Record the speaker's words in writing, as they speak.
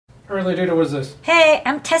Early data, what is this? Hey,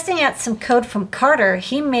 I'm testing out some code from Carter.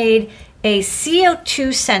 He made a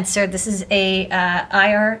CO2 sensor. This is a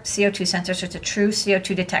IR CO2 sensor, so it's a true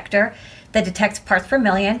CO2 detector that detects parts per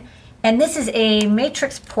million. And this is a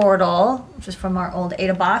matrix portal, which is from our old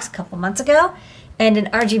Ada box a couple months ago, and an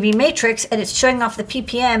RGB matrix, and it's showing off the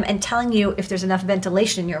ppm and telling you if there's enough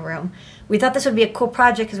ventilation in your room. We thought this would be a cool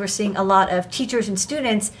project because we're seeing a lot of teachers and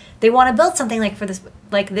students, they want to build something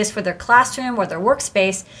like this for their classroom or their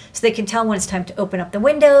workspace, so they can tell when it's time to open up the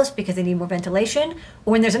windows because they need more ventilation,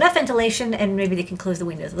 or when there's enough ventilation and maybe they can close the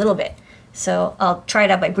windows a little bit. So I'll try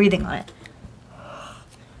it out by breathing on it.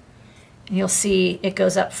 And you'll see it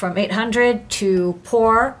goes up from 800 to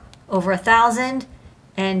pour over 1,000.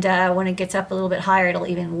 And when it gets up a little bit higher, it'll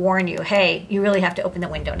even warn you, hey, you really have to open the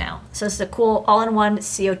window now. So this is a cool all-in-one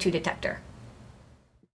CO2 detector.